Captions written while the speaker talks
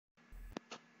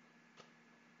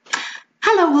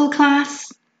Hello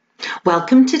class,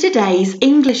 welcome to today's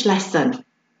English lesson.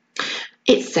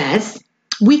 It says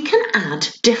we can add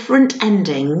different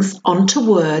endings onto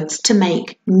words to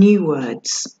make new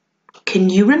words. Can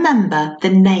you remember the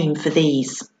name for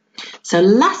these? So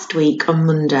last week on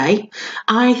Monday,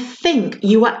 I think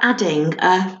you were adding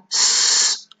a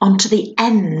s onto the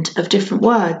end of different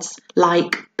words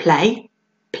like play,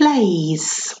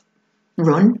 plays,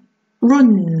 run,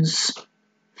 runs.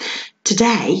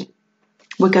 Today,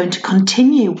 we're going to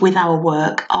continue with our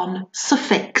work on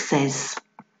suffixes.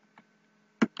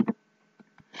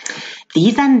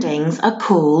 These endings are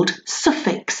called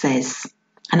suffixes,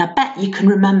 and I bet you can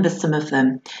remember some of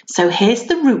them. So here's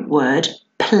the root word,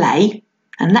 play,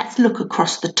 and let's look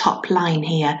across the top line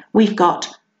here. We've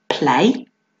got play.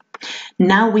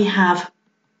 Now we have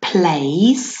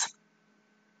plays.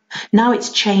 Now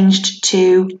it's changed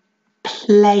to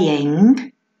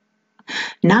playing.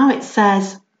 Now it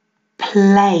says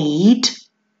played.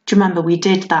 Do you remember we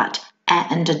did that e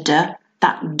and a d,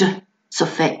 that d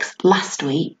suffix last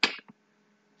week?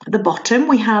 At the bottom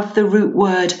we have the root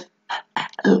word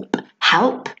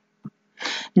help.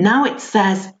 Now it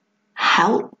says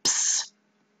helps.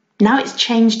 Now it's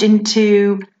changed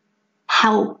into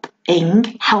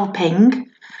helping,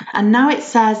 and now it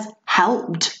says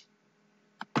helped.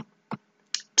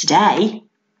 Today,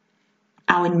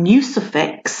 our new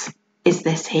suffix is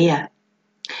this here.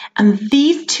 And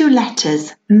these two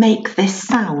letters make this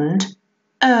sound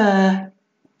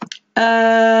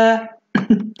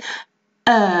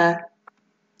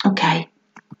Okay.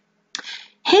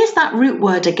 Here's that root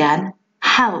word again,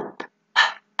 help,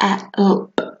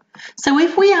 help. So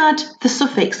if we add the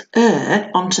suffix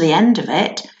onto the end of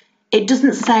it, it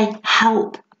doesn't say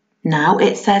help now,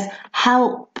 it says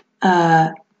help,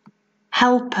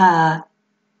 helper.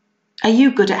 Are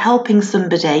you good at helping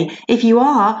somebody? If you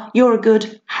are, you're a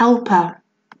good helper.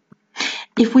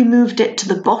 If we moved it to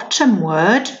the bottom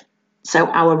word, so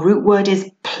our root word is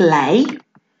play,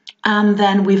 and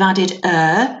then we've added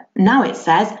now it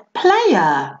says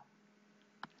player.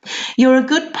 You're a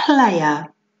good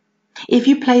player if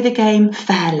you play the game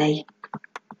fairly.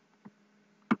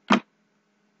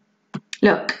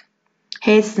 Look,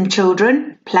 here's some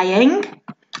children playing,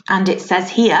 and it says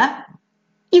here,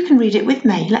 you can read it with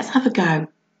me. Let's have a go.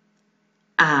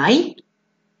 I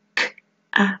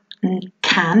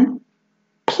can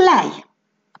play.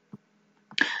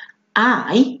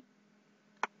 I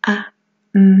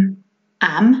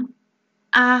am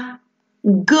a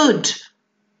good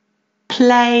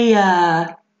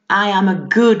player. I am a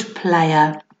good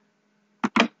player.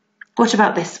 What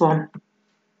about this one?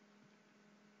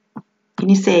 Can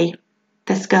you see?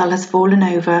 This girl has fallen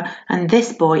over and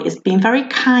this boy is being very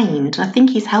kind. I think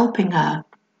he's helping her.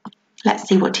 Let's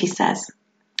see what he says.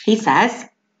 He says,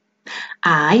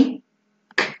 I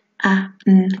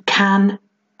can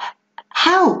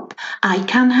help. I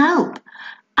can help.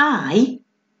 I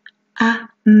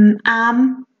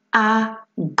am a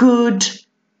good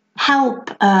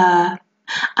helper.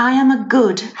 I am a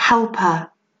good helper.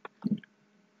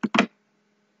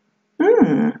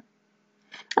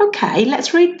 Okay,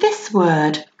 let's read this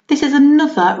word. This is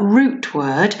another root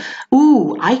word.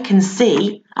 Ooh, I can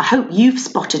see, I hope you've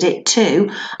spotted it too,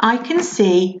 I can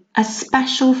see a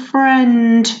special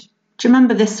friend. Do you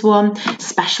remember this one?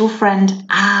 Special friend,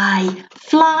 I,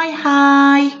 fly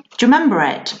high. Do you remember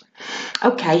it?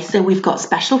 Okay, so we've got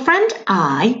special friend,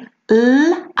 I,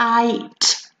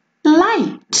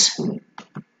 light.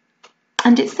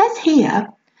 And it says here,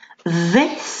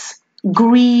 this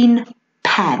green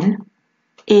pen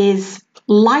is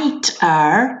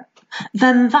lighter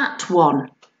than that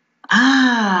one.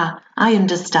 I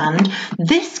understand.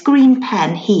 This green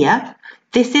pen here,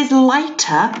 this is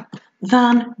lighter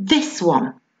than this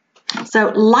one. So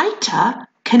lighter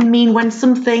can mean when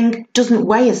something doesn't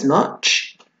weigh as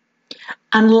much,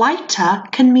 and lighter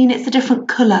can mean it's a different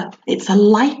colour. It's a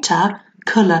lighter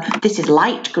colour. This is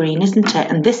light green, isn't it?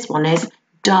 And this one is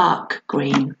dark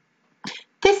green.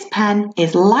 This pen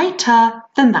is lighter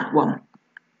than that one.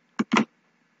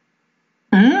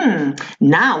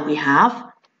 Now we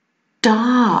have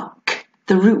dark.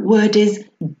 The root word is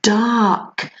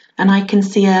dark. And I can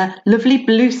see a lovely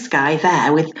blue sky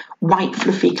there with white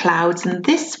fluffy clouds. And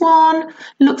this one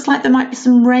looks like there might be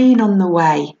some rain on the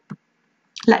way.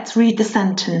 Let's read the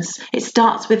sentence. It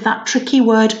starts with that tricky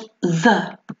word,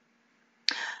 the.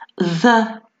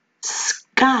 The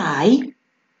sky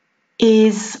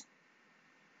is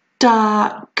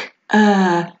darker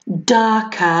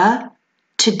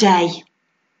today.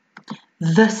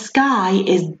 The sky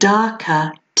is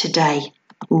darker today.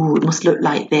 Ooh, it must look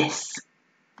like this.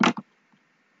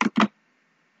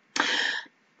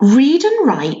 Read and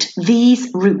write these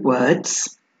root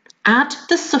words, add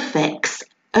the suffix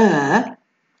 -er,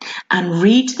 and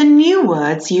read the new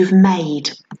words you've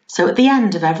made. So at the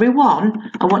end of every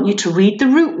one, I want you to read the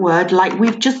root word like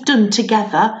we've just done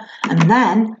together, and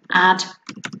then add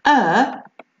 -er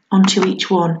onto each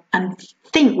one and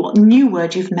think what new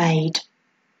word you've made.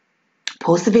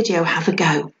 Pause the video, have a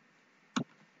go.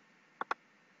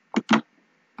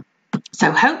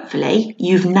 So hopefully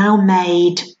you've now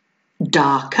made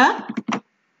darker,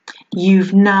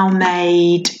 you've now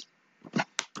made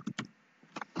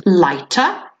lighter.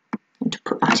 I'm going to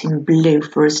put that in blue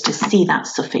for us to see that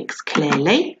suffix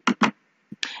clearly.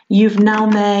 You've now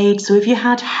made, so if you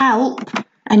had help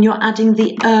and you're adding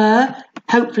the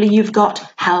hopefully you've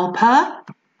got helper.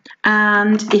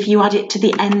 And if you add it to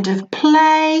the end of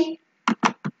play,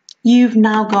 you've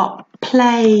now got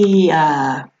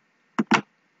player.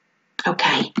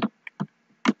 Okay.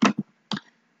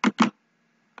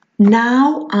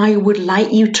 Now I would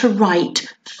like you to write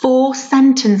 4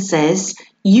 sentences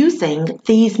using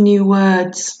these new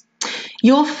words.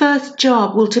 Your first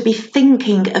job will to be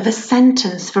thinking of a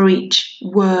sentence for each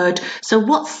word. So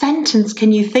what sentence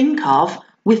can you think of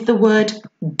with the word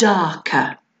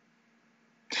darker?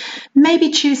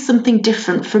 Maybe choose something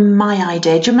different from my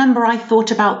idea. Do you remember I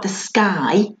thought about the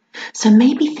sky? So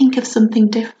maybe think of something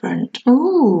different.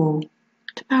 Ooh,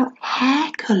 what about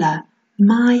hair colour?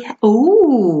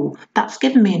 Oh, that's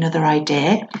given me another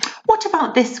idea. What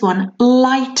about this one?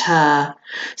 Lighter.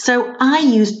 So I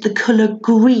used the colour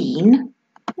green.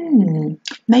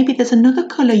 Maybe there's another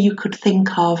colour you could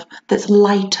think of that's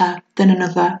lighter than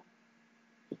another.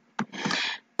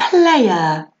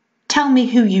 Player. Tell me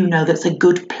who you know that's a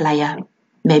good player.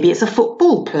 Maybe it's a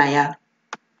football player.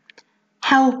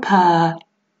 Helper.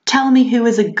 Tell me who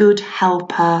is a good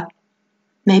helper.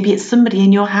 Maybe it's somebody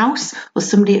in your house or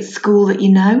somebody at school that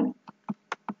you know.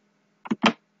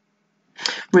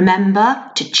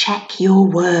 Remember to check your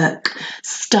work.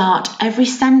 Start every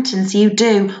sentence you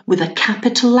do with a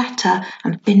capital letter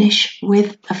and finish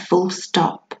with a full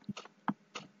stop.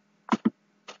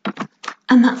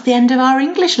 And that's the end of our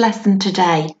English lesson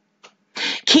today.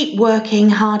 Keep working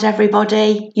hard,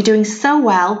 everybody. You're doing so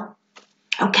well.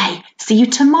 Okay, see you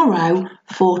tomorrow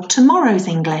for tomorrow's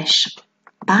English.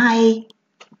 Bye.